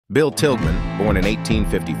Bill Tilghman, born in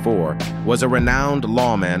 1854, was a renowned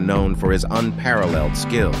lawman known for his unparalleled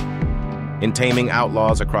skill in taming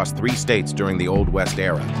outlaws across 3 states during the Old West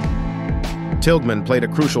era. Tilghman played a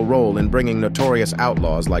crucial role in bringing notorious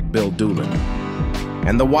outlaws like Bill Tilghman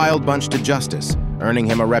and the Wild Bunch to justice, earning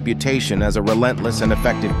him a reputation as a relentless and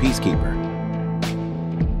effective peacekeeper.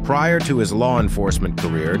 Prior to his law enforcement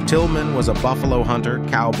career, Tilghman was a buffalo hunter,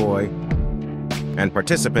 cowboy, and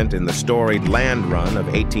participant in the storied Land Run of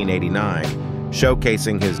 1889,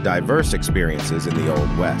 showcasing his diverse experiences in the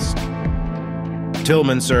Old West.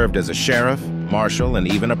 Tilghman served as a sheriff, marshal,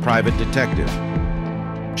 and even a private detective,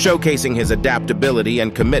 showcasing his adaptability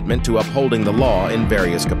and commitment to upholding the law in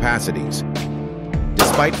various capacities.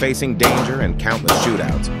 Despite facing danger and countless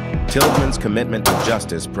shootouts, Tilghman's commitment to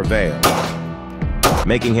justice prevailed,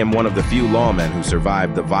 making him one of the few lawmen who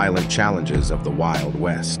survived the violent challenges of the Wild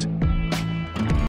West.